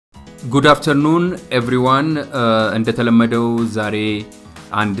Good afternoon everyone እንደተለመደው ዛሬ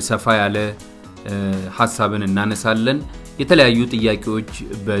አንድ ሰፋ ያለ ሐሳብን እናነሳለን የተለያዩ ጥያቄዎች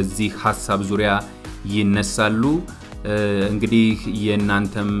በዚህ ሐሳብ ዙሪያ ይነሳሉ እንግዲህ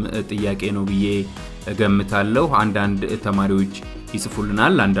የናንተም ጥያቄ ነው ብዬ እገምታለሁ አንዳንድ ተማሪዎች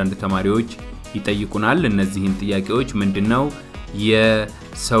ይጽፉልናል አንዳንድ ተማሪዎች ይጠይቁናል እነዚህን ጥያቄዎች ምንድነው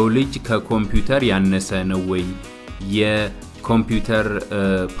የሰው ልጅ ከኮምፒውተር ያነሰ ነው ወይ የኮምፒውተር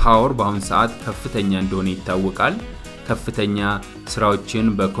ፓወር በአሁን ሰዓት ከፍተኛ እንደሆነ ይታወቃል ከፍተኛ ስራዎችን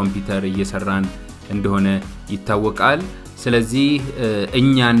በኮምፒውተር እየሰራን እንደሆነ ይታወቃል ስለዚህ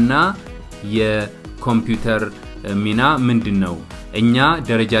እኛና የኮምፒውተር ሚና ምንድነው እኛ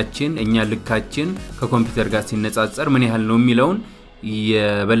ደረጃችን እኛ ልካችን ከኮምፒውተር ጋር ሲነጻጸር ምን ያህል ነው የሚለውን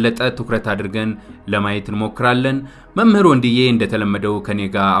የበለጠ ትኩረት አድርገን ለማየት እንሞክራለን መምህር ወንድዬ እንደተለመደው ከኔ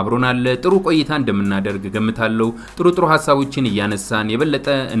ጋር አብሮናል ጥሩ ቆይታ እንደምናደርግ ገምታለሁ ጥሩ ሐሳቦችን ያነሳን የበለጠ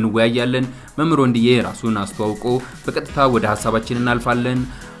እንወያያለን መምህር ወንድዬ ራሱን አስተዋውቆ በቀጥታ ወደ ሐሳባችን እናልፋለን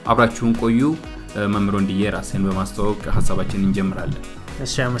አብራችሁን ቆዩ መምህር ወንድዬ ራስን በማስተዋወቅ ሐሳባችንን እንጀምራለን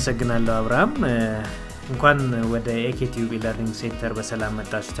እሺ አመሰግናለሁ አብርሃም እንኳን ወደ ኤኬቲዩብ ለርኒንግ ሴንተር በሰላም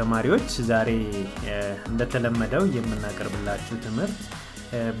መጣችሁ ተማሪዎች ዛሬ እንደተለመደው የምናቀርብላችሁ ትምህርት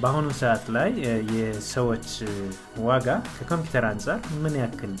በአሁኑ ሰዓት ላይ የሰዎች ዋጋ ከኮምፒውተር አንፃር ምን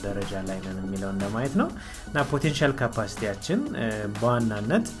ያክል ደረጃ ላይ ነን የሚለውን ለማየት ነው እና ፖቴንሻል ካፓሲቲያችን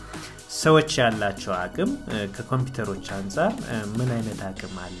በዋናነት ሰዎች ያላቸው አቅም ከኮምፒውተሮች አንፃር ምን አይነት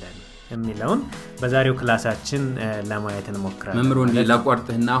አቅም አለን የሚለውን በዛሬው ክላሳችን ለማየት እንሞክራለን መምህር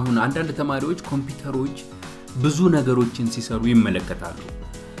ላቋርጥህና አሁን አንዳንድ ተማሪዎች ኮምፒውተሮች ብዙ ነገሮችን ሲሰሩ ይመለከታሉ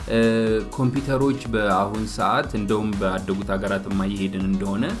ኮምፒውተሮች በአሁን ሰዓት እንደውም በአደጉት ሀገራት ማይሄድን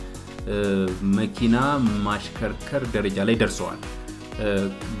እንደሆነ መኪና ማሽከርከር ደረጃ ላይ ደርሰዋል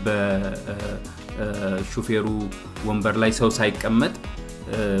በሹፌሩ ወንበር ላይ ሰው ሳይቀመጥ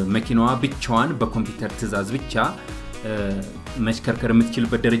መኪናዋ ብቻዋን በኮምፒውተር ትዕዛዝ ብቻ መሽከርከር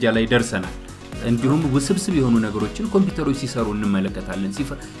የምትችልበት ደረጃ ላይ ደርሰናል እንዲሁም ውስብስብ የሆኑ ነገሮችን ኮምፒውተሮች ሲሰሩ እንመለከታለን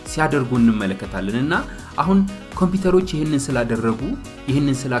ሲያደርጉ እንመለከታለን እና አሁን ኮምፒውተሮች ይሄንን ስላደረጉ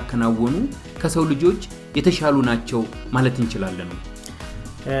ይሄንን ስላከናወኑ ከሰው ልጆች የተሻሉ ናቸው ማለት እንችላለን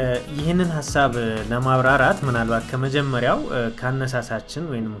ይሄንን ሐሳብ ለማብራራት ምናልባት ከመጀመሪያው ካነሳሳችን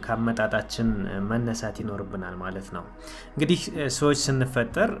ወይንም ካመጣጣችን መነሳት ይኖርብናል ማለት ነው እንግዲህ ሰዎች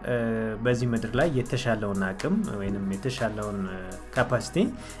ስንፈጠር በዚህ ምድር ላይ የተሻለውን አቅም ወይንም የተሻለውን ካፓሲቲ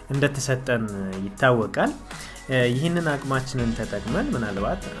እንደተሰጠን ይታወቃል ይሄንን አቅማችንን ተጠቅመን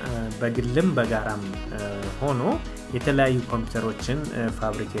ምናልባት በግልም በጋራም ሆኖ የተለያዩ ኮምፒውተሮችን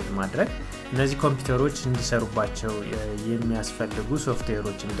ፋብሪኬት ማድረግ እነዚህ ኮምፒውተሮች እንዲሰሩባቸው የሚያስፈልጉ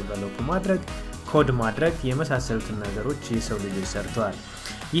ሶፍትዌሮችን ዲቨሎፕ ማድረግ ኮድ ማድረግ የመሳሰሉትን ነገሮች የሰው ልጆች ሰርተዋል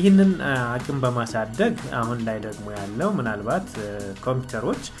ይህንን አቅም በማሳደግ አሁን ላይ ደግሞ ያለው ምናልባት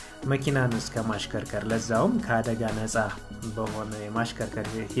ኮምፒውተሮች መኪናን እስከ ማሽከርከር ለዛውም ከአደጋ ነፃ በሆነ የማሽከርከር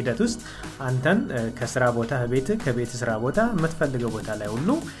ሂደት ውስጥ አንተን ከስራ ቦታ ከቤት ስራ ቦታ የምትፈልገው ቦታ ላይ ሁሉ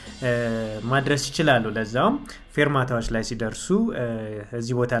ማድረስ ይችላሉ ለዛውም ፌርማታዎች ላይ ሲደርሱ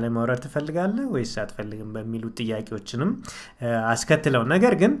እዚህ ቦታ ላይ ማውረድ ትፈልጋለህ ወይስ አትፈልግም በሚሉ ጥያቄዎችንም አስከትለው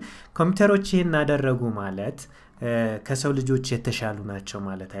ነገር ግን ኮምፒውተሮች ይሄን አደረጉ ማለት ከሰው ልጆች የተሻሉ ናቸው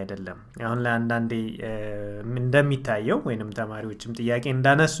ማለት አይደለም አሁን ለአንዳንዴ እንደሚታየው ወይንም ተማሪዎችም ጥያቄ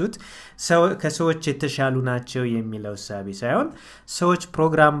እንዳነሱት ከሰዎች የተሻሉ ናቸው የሚለው ሐሳብ ሳይሆን ሰዎች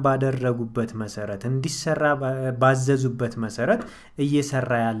ፕሮግራም ባደረጉበት መሰረት እንዲሰራ ባዘዙበት መሰረት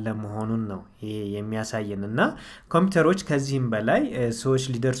እየሰራ ያለ መሆኑን ነው ይሄ የሚያሳየንና ኮምፒውተሮች ከዚህም በላይ ሰዎች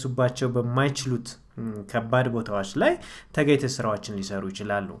ሊደርሱባቸው በማይችሉት ከባድ ቦታዎች ላይ ተገይተ ስራዎችን ሊሰሩ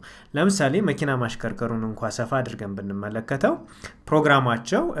ይችላሉ ለምሳሌ መኪና ማሽከርከሩን እንኳን ሰፋ አድርገን ብንመለከተው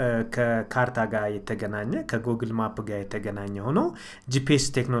ፕሮግራማቸው ከካርታ ጋር የተገናኘ ከጉግል ማፕ ጋር የተገናኘ ሆኖ ጂፒኤስ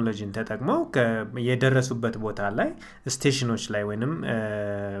ቴክኖሎጂን ተጠቅመው የደረሱበት ቦታ ላይ ስቴሽኖች ላይ ወይንም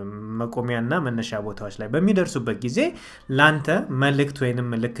መቆሚያና መነሻ ቦታዎች ላይ በሚደርሱበት ጊዜ ላንተ መልእክት ወይንም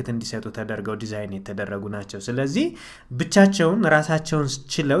ምልክት እንዲሰጡ ተደርገው ዲዛይን የተደረጉ ናቸው ስለዚህ ብቻቸውን ራሳቸውን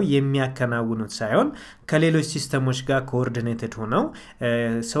ችለው የሚያከናውኑት ሳይሆን ከሌሎች ሲስተሞች ጋር ኮኦርዲኔትድ ሆነው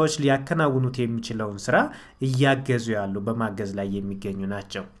ሰዎች ሊያከናውኑት የሚችለውን ስራ እያገዙ ያሉ በማገዝ ላይ የሚገኙ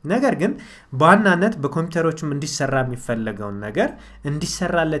ናቸው ነገር ግን በዋናነት በኮምፒውተሮችም እንዲሰራ የሚፈልገውን ነገር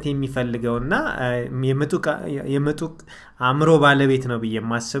እንዲሰራለት የሚፈልገውና የምጡቅ አምሮ ባለቤት ነው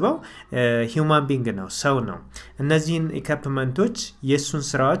በየማስበው ሂዩማን ቢንግ ነው ሰው ነው እነዚህን ኢኩፕመንቶች የሱን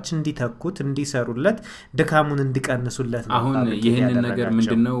ስራዎች እንዲተኩት እንዲሰሩለት ድካሙን እንዲቀንሱለት ነው አሁን ይሄንን ነገር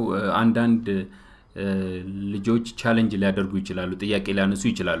ምንድነው አንዳንድ ልጆች ቻሌንጅ ሊያደርጉ ይችላሉ ጥያቄ ሊያነሱ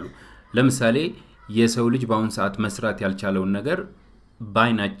ይችላሉ ለምሳሌ የሰው ልጅ በአሁን ሰዓት መስራት ያልቻለው ነገር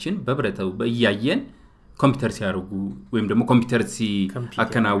ባይናችን በብረተው በእያየን ኮምፒውተር ሲያርጉ ወይም ደግሞ ኮምፒውተር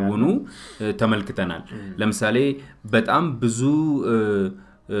ሲያከናውኑ ተመልክተናል ለምሳሌ በጣም ብዙ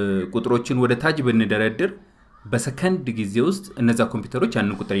ቁጥሮችን ወደ ታች ብንደረድር በሰከንድ ጊዜ ውስጥ እነዛ ኮምፒውተሮች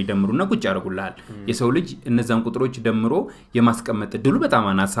ያንን ቁጥር ይደምሩና ቁጭ ያደርጉልሃል የሰው ልጅ እነዛን ቁጥሮች ደምሮ የማስቀመጥ ድሉ በጣም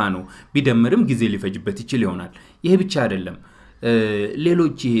አናሳ ነው ቢደምርም ጊዜ ሊፈጅበት ይችላል ይሆናል ይሄ ብቻ አይደለም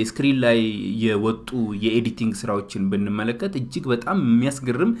ሌሎች ስክሪን ላይ የወጡ የኤዲቲንግ ስራዎችን ብንመለከት እጅግ በጣም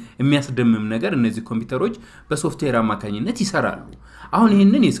የሚያስገርም የሚያስደምም ነገር እነዚህ ኮምፒውተሮች በሶፍትዌር አማካኝነት ይሰራሉ አሁን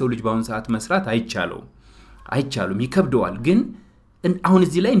ይሄንን የሰው ልጅ ባሁን ሰዓት መስራት አይቻሉም ይከብደዋል ግን አሁን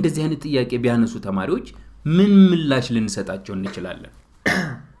እዚህ ላይ እንደዚህ አይነት ጥያቄ ቢያነሱ ተማሪዎች ምን ምላሽ ልንሰጣቸው እንችላለን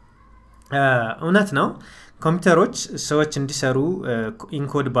እውነት ነው ኮምፒውተሮች ሰዎች እንዲሰሩ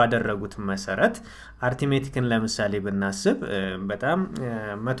ኢንኮድ ባደረጉት መሰረት አርቲሜቲክን ለምሳሌ ብናስብ በጣም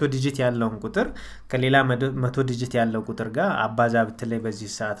 100 ዲጂት ያለውን ቁጥር ከሌላ 100 ዲጂት ያለው ቁጥር ጋር አባዛ ብትለይ በዚህ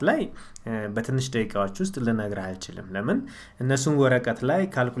ሰዓት ላይ በትንሽ ደቂቃዎች ውስጥ ልነግርህ አልችልም ለምን እነሱን ወረቀት ላይ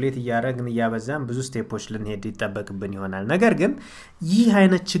ካልኩሌት ያያረግን ያበዛን ብዙ ስቴፖች ልንሄድ ይተበቅብን ይሆናል ነገር ግን ይህ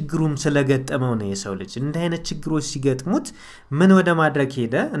አይነት ችግሩም ስለገጠመው ነው የሰው ልጅ እንደ አይነት ችግሮች ሲገጥሙት ምን ወደ ማድረግ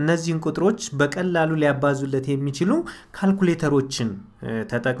ሄደ እነዚህን ቁጥሮች በቀላሉ ሊያባዙለት የሚችሉ ካልኩሌተሮችን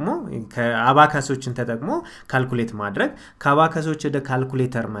ተጠቅሞ ከአባካሶችን ተጠቅሞ ካልኩሌት ማድረግ ከአባካሶች ወደ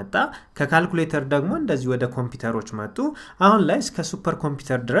ካልኩሌተር መጣ ከካልኩሌተር ደግሞ እንደዚህ ወደ ኮምፒውተሮች መጡ አሁን ላይ እስከ ሱፐር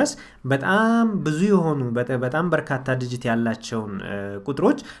ኮምፒውተር ድረስ በጣም ብዙ የሆኑ በጣም በርካታ ዲጂት ያላቸውን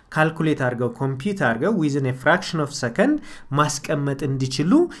ቁጥሮች ካልኩሌት አድርገው ኮምፒውተር አድርገው within a fraction of second ማስቀመጥ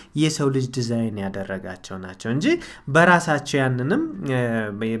እንዲችሉ የሰው ልጅ ዲዛይን ያደረጋቸው ናቸው እንጂ በራሳቸው ያንንም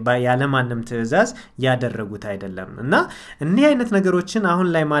ያለ ማንም ትዕዛዝ ያደረጉት አይደለም እና እነዚህ አይነት ነገሮችን አሁን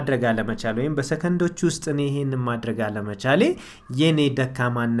ላይ ማድረግ አለመቻል ወይም በሰከንዶች ውስጥ እኔ ይሄንን ማድረግ አለመቻሌ የኔ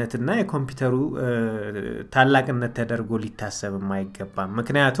ደካማነትና የኮምፒውተሩ ታላቅነት ተደርጎ ሊታሰብ የማይገባም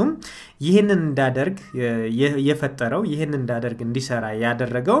ምክንያቱም ይሄንን እንዳደርግ የፈጠረው ይሄንን እንዳደርግ እንዲሰራ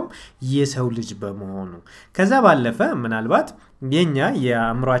ያደረገው የሰው ልጅ በመሆኑ ከዛ ባለፈ ምናልባት የኛ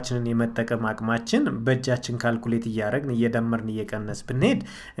የአእምሮአችንን የመጠቀም አቅማችን በእጃችን ካልኩሌት ያያረግን እየደመርን እየቀነስ ብንሄድ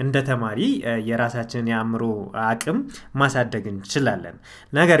እንደ ተማሪ የራሳችንን የአእምሮ አቅም ማሳደግ እንችላለን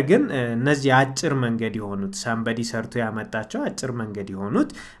ነገር ግን እነዚህ አጭር መንገድ የሆኑት ሳምበዲ ሰርቶ ያመጣቸው አጭር መንገድ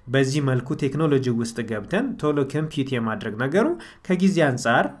የሆኑት በዚህ መልኩ ቴክኖሎጂ ውስጥ ገብተን ቶሎ ኮምፒውት የማድረግ ነገሩ ከጊዜ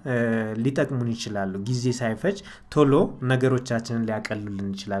አንፃር ሊጠቅሙን ይችላሉ ጊዜ ሳይፈጅ ቶሎ ነገሮቻችንን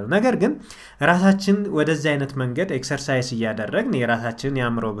ሊያቀሉልን ይችላሉ ነገር ግን ራሳችን ወደዛ አይነት መንገድ ኤክሰርሳይዝ ያያደረግን የራሳችንን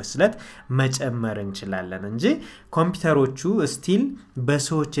ያምሮ በስለት መጨመር እንችላለን እንጂ ኮምፒውተሮቹ ስቲል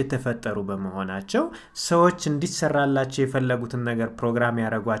በሰዎች የተፈጠሩ በመሆናቸው ሰዎች እንዲሰራላቸው የፈለጉትን ነገር ፕሮግራም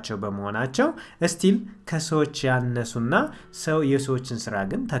ያረጓቸው በመሆናቸው ስቲል ከሰዎች ያነሱና ሰው የሰዎችን ስራ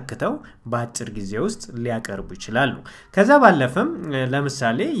ግን ተክተው በአጭር ጊዜ ውስጥ ሊያቀርቡ ይችላሉ ከዛ ባለፈም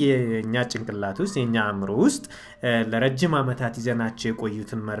ለምሳሌ የኛ ጭንቅላት ውስጥ የኛ አእምሮ ውስጥ ለረጅም አመታት ይዘናቸው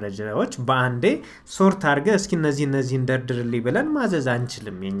የቆዩትን መረጃዎች በአንዴ ሶርት አድርገ እስኪ እነዚህ እንደርድርልኝ ብለን ማዘዝ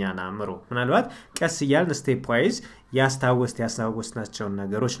አንችልም የኛን አእምሮ ምናልባት ቀስ ይያልን ስቴፕ ዋይዝ ያስታወስናቸው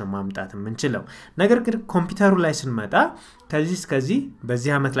ነገሮች ነው ማምጣት የምንችለው ነገር ግን ኮምፒውተሩ ላይ ስንመጣ ከዚህ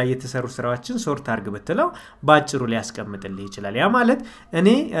በዚህ አመት ላይ የተሰሩ ስራዎችን ሶርት አድርግ ብትለው ባጭሩ ሊያስቀምጥልህ ይችላል ያ ማለት እኔ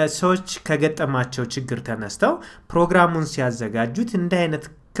ሰዎች ከገጠማቸው ችግር ተነስተው ፕሮግራሙን ሲያዘጋጁት እንደ አይነት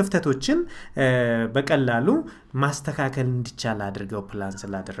ክፍተቶችን በቀላሉ ማስተካከል እንዲቻል አድርገው ፕላን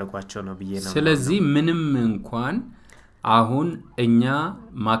ስላደረጓቸው ነው ብዬ ነው ስለዚህ ምንም እንኳን አሁን እኛ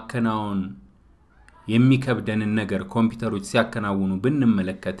ማከናውን የሚከብደንን ነገር ኮምፒውተሮች ሲያከናውኑ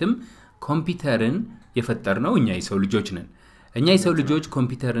ብንመለከትም ኮምፒውተርን የፈጠርነው እኛ የሰው ልጆች ነን እኛ የሰው ልጆች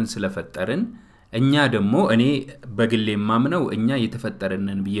ኮምፒውተርን ስለፈጠርን እኛ ደግሞ እኔ በግሌ ማምነው እኛ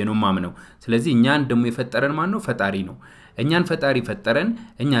የተፈጠረንን ብዬ ነው ማምነው ስለዚህ እኛን ደግሞ የፈጠረን ማን ነው ፈጣሪ ነው እኛን ፈጣሪ ፈጠረን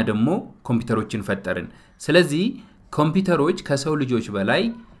እኛ ደግሞ ኮምፒውተሮችን ፈጠርን ስለዚህ ኮምፒውተሮች ከሰው ልጆች በላይ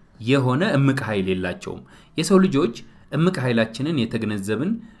የሆነ እምቅ ኃይል የላቸውም የሰው ልጆች እምቅ ኃይላችንን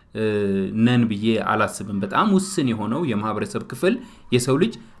የተገነዘብን ነን ብዬ አላስብም በጣም ውስን የሆነው የማህበረሰብ ክፍል የሰው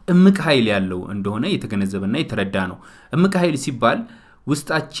ልጅ እምቅ ኃይል ያለው እንደሆነ የተገነዘበና የተረዳ ነው እምቅ ኃይል ሲባል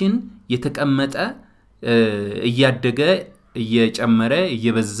ውስጣችን የተቀመጠ እያደገ እየጨመረ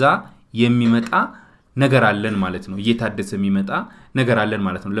እየበዛ የሚመጣ ነገር አለን ማለት ነው እየታደሰ የሚመጣ ነገር አለን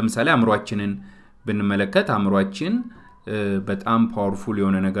ማለት ነው ለምሳሌ አእምሮአችንን ብንመለከት አእምሮአችን በጣም ፓወርፉል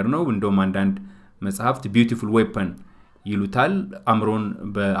የሆነ ነገር ነው እንደውም አንዳንድ መጽሐፍት ቢዩቲፉል ዌፐን ይሉታል አእምሮን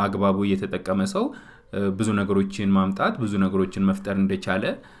በአግባቡ እየተጠቀመ ሰው ብዙ ነገሮችን ማምጣት ብዙ ነገሮችን መፍጠር እንደቻለ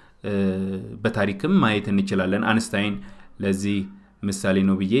በታሪክም ማየት እንችላለን አንስታይን ለዚህ ምሳሌ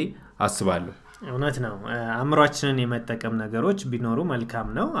ነው ብዬ አስባለሁ እውነት ነው አእምሮአችንን የመጠቀም ነገሮች ቢኖሩ መልካም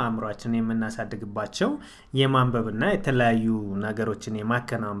ነው አእምሮአችንን የምናሳድግባቸው የማንበብና የተለያዩ ነገሮችን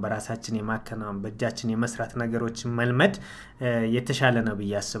የማከናወን በራሳችን የማከናወን በእጃችን የመስራት ነገሮችን መልመድ የተሻለ ነው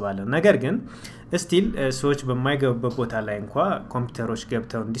ብዬ አስባለሁ ነገር ግን ስቲል ሰዎች በማይገቡበት ቦታ ላይ እንኳን ኮምፒውተሮች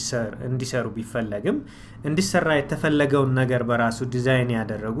ገብተው እንዲሰሩ ቢፈልግም እንዲሰራ የተፈለገውን ነገር በራሱ ዲዛይን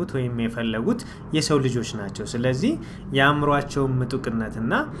ያደረጉት ወይም የፈለጉት የሰው ልጆች ናቸው ስለዚህ ያምሯቸው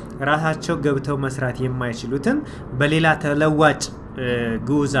ምጡቅነትና ራሳቸው ገብተው መስራት የማይችሉትን በሌላ ተለዋጭ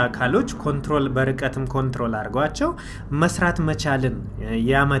ጉዛ አካሎች ኮንትሮል በርቀትም ኮንትሮል አድርጓቸው መስራት መቻልን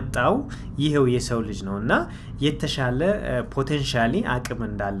ያመጣው ይሄው የሰው ልጅ ነውና የተሻለ ፖቴንሻሊ አቅም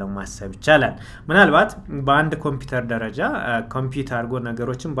እንዳለው ማሰብ ይቻላል ምናልባት በአንድ ኮምፒውተር ደረጃ ኮምፒውተር አርጎ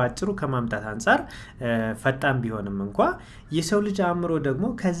ነገሮችን ባጭሩ ከማምጣት አንፃር ፈጣን ቢሆንም እንኳን የሰው ልጅ አእምሮ ደግሞ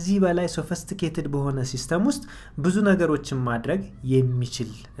ከዚህ በላይ ሶፊስቲኬትድ በሆነ ሲስተም ውስጥ ብዙ ነገሮችን ማድረግ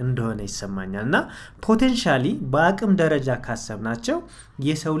የሚችል እንደሆነ ይሰማኛልና ፖቴንሻሊ በአቅም ደረጃ ካሰብናቸው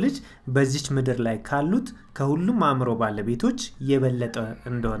የሰው ልጅ በዚች ምድር ላይ ካሉት ከሁሉም አእምሮ ባለቤቶች የበለጠ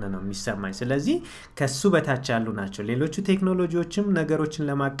እንደሆነ ነው የሚሰማኝ ስለዚህ ከሱ በታች ያሉ ናቸው ሌሎቹ ቴክኖሎጂዎችም ነገሮችን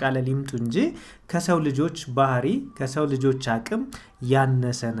ለማቃለል ይምጡ እንጂ ከሰው ልጆች ባህሪ ከሰው ልጆች አቅም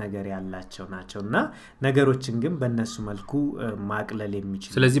ያነሰ ነገር ያላቸው ናቸውና ነገሮችን ግን በእነሱ መልኩ ማቅለል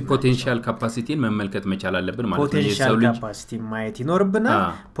የሚችሉ ስለዚህ ፖቴንሻል ካፓሲቲን መመልከት መቻል አለብን ማለት ነው ፖቴንሻል ካፓሲቲ ማየት ይኖርብናል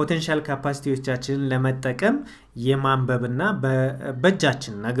ፖቴንሻል ካፓሲቲዎቻችንን ለመጠቀም የማንበብና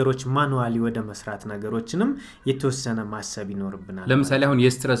በእጃችን ነገሮች ማኑዋሊ ወደ መስራት ነገሮችንም የተወሰነ ማሰብ ይኖርብናል ለምሳሌ አሁን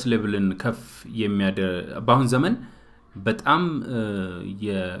የስትረስ ሌቭልን ከፍ በአሁን ዘመን በጣም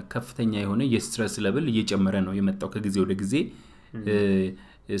የከፍተኛ የሆነ የስትረስ ሌቭል እየጨመረ ነው የመጣው ከጊዜ ወደ ጊዜ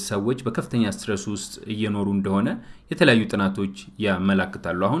ሰዎች በከፍተኛ ስትረስ ውስጥ እየኖሩ እንደሆነ የተለያዩ ጥናቶች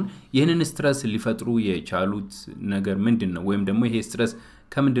ያመለክታሉ አሁን ይሄንን ስትረስ ሊፈጥሩ የቻሉት ነገር ምንድነው ወይም ደግሞ ይሄ ስትረስ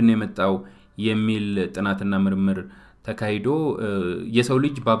ከምንድነው የመጣው የሚል ጥናትና ምርምር ተካሂዶ የሰው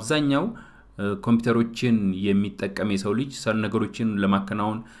ልጅ በአብዛኛው ኮምፒውተሮችን የሚጠቀም የሰው ልጅ ነገሮችን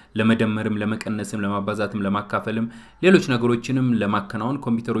ለማከናወን ለመደመርም ለመቀነስም ለማባዛትም ለማካፈልም ሌሎች ነገሮችንም ለማከናወን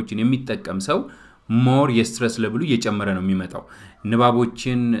ኮምፒውተሮችን የሚጠቀም ሰው ሞር የስትረስ ሌቭሉ እየጨመረ ነው የሚመጣው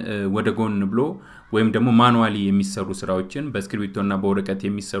ንባቦችን ወደ ጎን ብሎ ወይም ደግሞ ማኑዋሊ የሚሰሩ ስራዎችን በስክሪፕቶና በወረቀት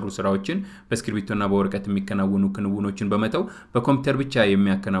የሚሰሩ ስራዎችን በስክሪፕቶና በወረቀት የሚከናወኑ ክንውኖችን በመተው በኮምፒውተር ብቻ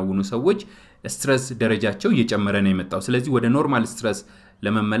የሚያከናውኑ ሰዎች ስትረስ ደረጃቸው እየጨመረ ነው የመጣው ስለዚህ ወደ ኖርማል ስትረስ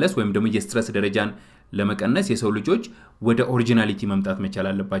ለመመለስ ወይም ደግሞ የስትረስ ደረጃን ለመቀነስ የሰው ልጆች ወደ ኦሪጂናሊቲ መምጣት መቻል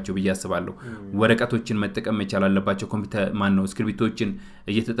አለባቸው ብዬ አስባለሁ ወረቀቶችን መጠቀም መቻል አለባቸው ኮምፒውተር ማነው ስክሪፕቶችን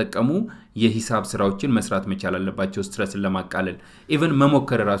እየተጠቀሙ የሂሳብ ስራዎችን መስራት መቻል አለባቸው ስትረስን ለማቃለል ኢቭን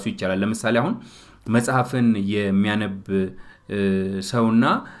መሞከር ራሱ ይቻላል ለምሳሌ አሁን መጽሐፍን የሚያነብ ሰውና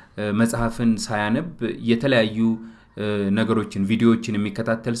መጽሐፍን ሳያነብ የተለያዩ ነገሮችን ቪዲዮዎችን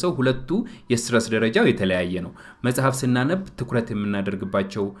የሚከታተል ሰው ሁለቱ የስትረስ ደረጃው የተለያየ ነው መጽሐፍ ስናነብ ትኩረት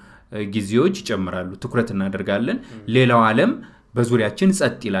የምናደርግባቸው ጊዜዎች ይጨምራሉ ትኩረት እናደርጋለን ሌላው ዓለም በዙሪያችን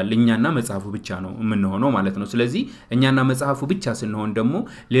ጸጥ ይላል እኛና መጽሐፉ ብቻ ነው የምንሆነው ማለት ነው ስለዚህ እኛና መጽሐፉ ብቻ ስንሆን ደግሞ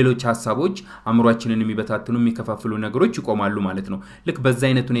ሌሎች ሐሳቦች አእምሮአችንን የሚበታትኑ የሚከፋፍሉ ነገሮች ይቆማሉ ማለት ነው ልክ በዛ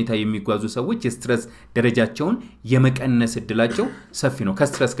አይነት ሁኔታ የሚጓዙ ሰዎች የስትረስ ደረጃቸውን የመቀነስ እድላቸው ሰፊ ነው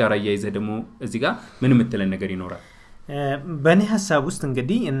ከስትረስ ጋር ያያይዘ ደግሞ እዚህ ጋር ምን ምትለን ነገር ይኖራል በእኔ ሐሳብ ውስጥ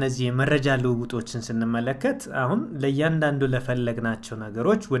እንግዲህ እነዚህ የመረጃ ልውውጦችን ስንመለከት አሁን ለእያንዳንዱ ለፈለግናቸው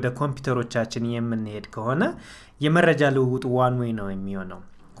ነገሮች ወደ ኮምፒውተሮቻችን የምንሄድ ከሆነ የመረጃ ልውውጥ ዋን ዌይ ነው የሚሆነው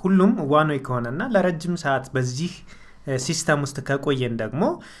ሁሉም ዋን ዌይ ከሆነና ለረጅም ሰዓት በዚህ ሲስተም ውስጥ ከቆየን ደግሞ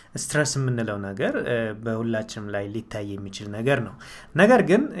ስትረስ የምንለው ነገር በሁላችንም ላይ ሊታይ የሚችል ነገር ነው ነገር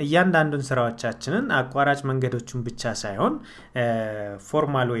ግን እያንዳንዱን ስራዎቻችንን አቋራጭ መንገዶችን ብቻ ሳይሆን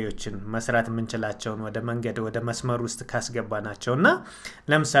ፎርማል ዌዮችን መስራት የምንችላቸውን ወደ መንገድ ወደ መስመር ውስጥ ካስገባናቸውና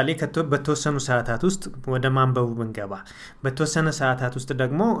ለምሳሌ በተወሰኑ ሰዓታት ውስጥ ወደ ማንበቡ ብንገባ በተወሰነ ሰዓታት ውስጥ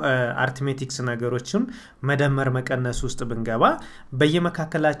ደግሞ አርትሜቲክስ ነገሮችን መደመር መቀነስ ውስጥ ብንገባ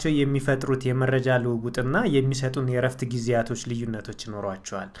በየመካከላቸው የሚፈጥሩት የመረጃ ልውውጥና የሚሰጡን የረፍት ጊዜያቶች ልዩነቶች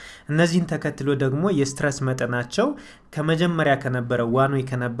ይኖራቸዋል እነዚህን ተከትሎ ደግሞ የስትረስ መጠናቸው ከመጀመሪያ ከነበረው ዋን ዌይ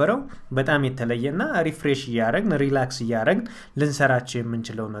ከነበረው በጣም የተለየና ሪፍሬሽ ያረግን ሪላክስ ያረግን ልንሰራቸው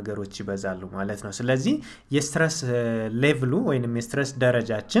የምንችለው ነገሮች ይበዛሉ ማለት ነው ስለዚህ የስትረስ ሌቭሉ ወይንም የስትረስ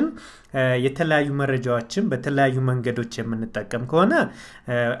ደረጃችን የተለያዩ መረጃዎችን በተለያዩ መንገዶች የምንጠቀም ከሆነ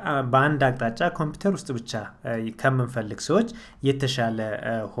በአንድ አቅጣጫ ኮምፒውተር ውስጥ ብቻ ከመንፈልግ ሰዎች የተሻለ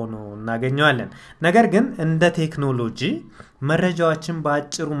ሆኖ እናገኘዋለን ነገር ግን እንደ ቴክኖሎጂ መረጃዎችን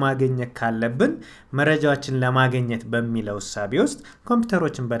በአጭሩ ማግኘት ካለብን መረጃዎችን ለማግኘት በሚለው ሐሳብ ውስጥ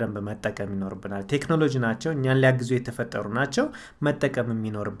ኮምፒውተሮችን በደንብ መጠቀም ይኖርብናል ቴክኖሎጂ ናቸው እኛን ሊያግዙ የተፈጠሩ ናቸው መጠቀም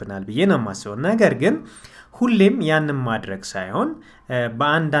ይኖርብናል ብዬ ነው ማስበው ነገር ግን ሁሌም ያንን ማድረግ ሳይሆን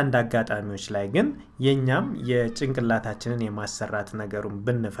በአንዳንድ አጋጣሚዎች ላይ ግን የኛም የጭንቅላታችንን የማሰራት ነገሩን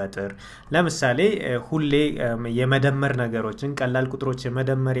ብንፈጥር ለምሳሌ ሁሌ የመደመር ነገሮችን ቀላል ቁጥሮች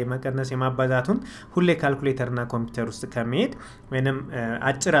የመደመር የመቀነስ የማባዛቱን ሁሌ ካልኩሌተርና ኮምፒውተር ውስጥ ከመሄድ ወይንም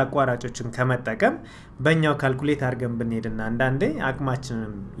አጭር አቋራጮችን ከመጠቀም በእኛው ካልኩሌት አድርገን ብንሄድና አንዳንዴ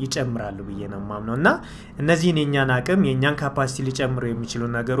አቅማችንን ይጨምራሉ ብዬ ነው ማምነውና እነዚህን የኛን አቅም የኛን ካፓሲቲ ሊጨምሩ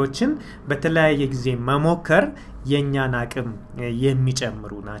የሚችሉ ነገሮችን በተለያየ ጊዜ መሞከር የኛን አቅም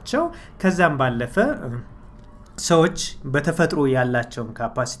የሚጨምሩ ናቸው ከዛም ባለፈ ሰዎች በተፈጥሮ ያላቸውን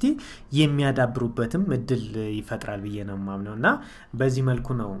ካፓሲቲ የሚያዳብሩበትም እድል ይፈጥራል ብዬ ነው ማምነውና በዚህ መልኩ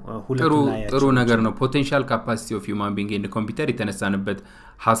ነው ሁለቱ ላይ ጥሩ ነገር ነው ፖቴንሻል ካፓሲቲ ኦፍ ሂውማን ቢንግ ኢን ኮምፒውተር የተነሳነበት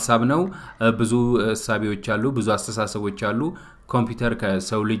ሐሳብ ነው ብዙ ሐሳቦች አሉ ብዙ አስተሳሰቦች አሉ ኮምፒውተር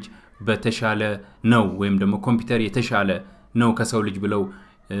ከሰው ልጅ በተሻለ ነው ወይም ደግሞ ኮምፒውተር የተሻለ ነው ከሰው ልጅ ብለው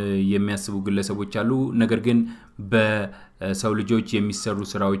የሚያስቡ ግለሰቦች አሉ ነገር ግን በሰው ልጆች የሚሰሩ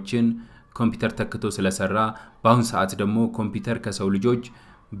ስራዎችን ኮምፒውተር ተክቶ ስለሰራ በአሁን ሰዓት ደግሞ ኮምፒውተር ከሰው ልጆች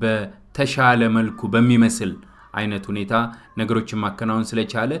በተሻለ መልኩ በሚመስል አይነት ሁኔታ ነገሮችን ማከናወን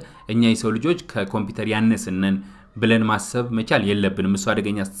ስለቻለ እኛ የሰው ልጆች ከኮምፒውተር ያነስነን ብለን ማሰብ መቻል የለብንም እሱ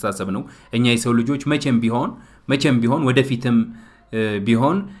አደገኛ አስተሳሰብ ነው እኛ የሰው ልጆች መቼም ቢሆን ወደፊትም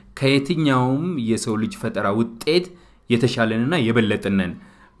ቢሆን ከየትኛውም የሰው ልጅ ፈጠራ ውጤት የተሻለንና የበለጥነን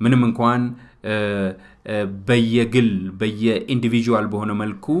ምንም እንኳን በየኢንዲቪጁዋል በሆነ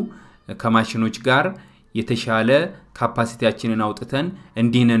መልኩ ከማሽኖች ጋር የተሻለ ካፓሲቲያችንን አውጥተን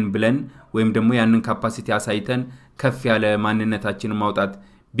እንዲነን ብለን ወይም ደግሞ ያንን ካፓሲቲ አሳይተን ከፍ ያለ ማንነታችንን ማውጣት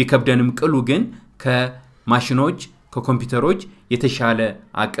ቢከብደንም ቅሉ ግን ከማሽኖች ከኮምፒውተሮች የተሻለ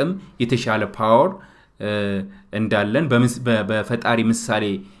አቅም የተሻለ ፓወር እንዳለን በፈጣሪ ምሳሌ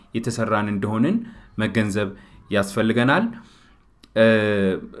የተሰራን እንደሆነን መገንዘብ ያስፈልገናል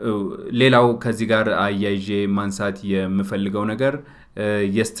ሌላው ከዚህ ጋር አያይዤ ማንሳት የምፈልገው ነገር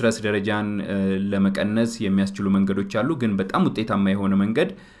የስትረስ ደረጃን ለመቀነስ የሚያስችሉ መንገዶች አሉ ግን በጣም ውጤታማ የሆነ መንገድ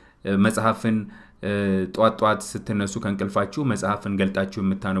መጽሐፍን ጧት ስትነሱ ከንቅልፋችሁ መጽሐፍን ገልጣችሁ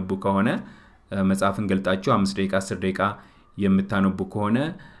የምታነቡ ከሆነ መጽሐፍን ገልጣችሁ 5 ደቂቃ 10 ደቂቃ የምታነቡ ከሆነ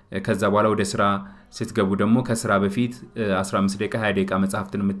ከዛ በኋላ ወደ ስራ ስትገቡ ደግሞ ከስራ በፊት 15 ደቂቃ 20 ደቂቃ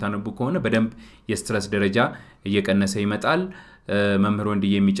መጽሐፍትን የምታነቡ ከሆነ በደንብ የስትረስ ደረጃ እየቀነሰ ይመጣል መምህር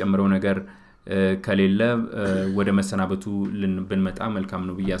ወንድዬ የሚጨምረው ነገር ከሌለ ወደ መሰናበቱ ብንመጣ መልካም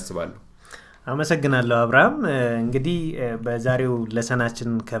ነው ብዬ አስባለሁ አመሰግናለሁ አብርሃም እንግዲህ በዛሬው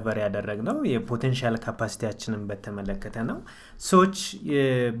ለሰናችን ከቨር ያደረግነው የፖቴንሻል ካፓሲቲያችንን በተመለከተ ነው ሰዎች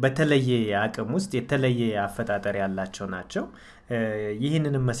በተለየ አቅም ውስጥ የተለየ አፈጣጠር ያላቸው ናቸው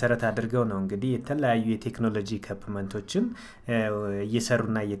ይህንንም መሰረት አድርገው ነው እንግዲህ የተለያዩ የቴክኖሎጂ ካፓሲቲዎችን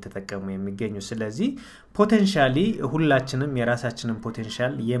እየሰሩና እየተጠቀሙ የሚገኙ ስለዚህ ፖቴንሻሊ ሁላችንም የራሳችንን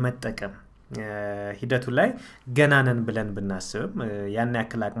ፖቴንሻል የመጠቀም ሂደቱ ላይ ገናነን ብለን ብናስብም ያን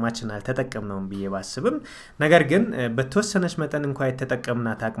ያክል አቅማችን አልተጠቀምነውም ብዬ ባስብም ነገር ግን በተወሰነች መጠን እንኳን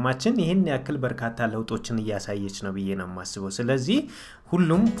የተጠቀምናት አቅማችን ይሄን ያክል በርካታ ለውጦችን እያሳየች ነው ብዬ ነው ማስበው ስለዚህ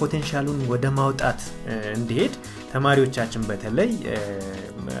ሁሉም ፖቴንሻሉን ወደ ማውጣት እንዲሄድ ተማሪዎቻችን በተለይ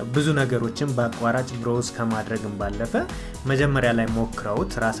ብዙ ነገሮችን በአቋራጭ ብሮዝ ከማድረግም ባለፈ መጀመሪያ ላይ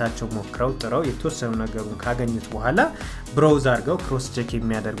ሞክረውት ራሳቸው ሞክረው ጥረው የተወሰኑ ነገሩን ካገኙት በኋላ ብሮዝ አድርገው ክሮስ ቼክ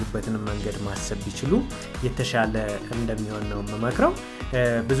የሚያደርጉበትን መንገድ ማሰብ ቢችሉ የተሻለ እንደሚሆን ነው መመክረው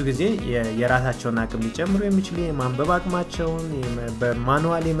ብዙ ጊዜ የራሳቸውን አቅም ሊጨምሩ የሚችሉ የማንበብ አቅማቸውን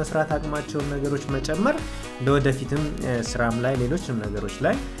በማኑዋል የመስራት አቅማቸውን ነገሮች መጨመር ለወደፊትም ስራም ላይ ሌሎችም ነገሮች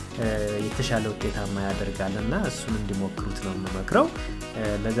ላይ የተሻለ ውጤታማ ያደርጋልና እሱን እንዲሞክሩት ነው መመክረው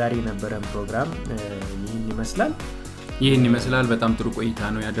ለዛሬ የነበረን ፕሮግራም ይህን ይመስላል በጣም ጥሩ ቆይታ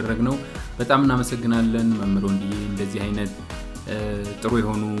ነው ያደረግነው በጣም እናመሰግናለን መምህር ወንድዬ እንደዚህ አይነት ጥሩ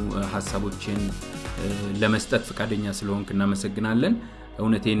የሆኑ ሐሳቦችን ለመስጠት ፈቃደኛ ስለሆንክ እናመሰግናለን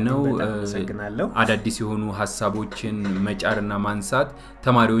እውነቴን ነው አዳዲስ የሆኑ ሐሳቦችን መጫርና ማንሳት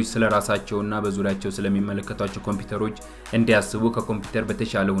ተማሪዎች ስለራሳቸውና በዙሪያቸው ስለሚመለከቷቸው ኮምፒውተሮች እንዲያስቡ ከኮምፒውተር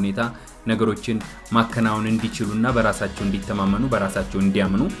በተሻለ ሁኔታ ነገሮችን ማከናወን እንዲችሉና በራሳቸው እንዲተማመኑ በራሳቸው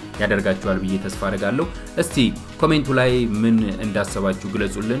እንዲያምኑ ያደርጋቸዋል ብዬ ተስፋ አደርጋለሁ እስቲ ኮሜንቱ ላይ ምን እንዳሰባችሁ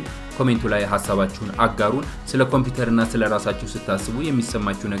ግለጹልን ኮሜንቱ ላይ ሐሳባችሁን አጋሩን ስለ ኮምፒውተርና ስለ ራሳችሁ ስታስቡ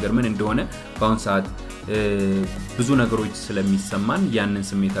የሚሰማችሁ ነገር ምን እንደሆነ በአሁን ሰዓት ብዙ ነገሮች ስለሚሰማን ያንን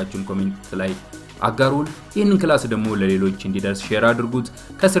ስሜታችሁን ኮሜንት ላይ አጋሩን ይህንን ክላስ ደግሞ ለሌሎች እንዲደርስ ሼር አድርጉት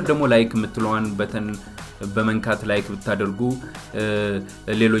ከስር ደግሞ ላይክ የምትለዋን በተን በመንካት ላይክ ብታደርጉ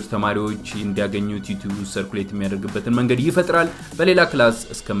ሌሎች ተማሪዎች እንዲያገኙት ዩቲዩብ ሰርኩሌት የሚያደርግበትን መንገድ ይፈጥራል በሌላ ክላስ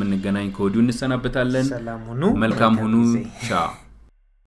እስከምንገናኝ ከወዲሁ እንሰናበታለን መልካም ሁኑ ቻው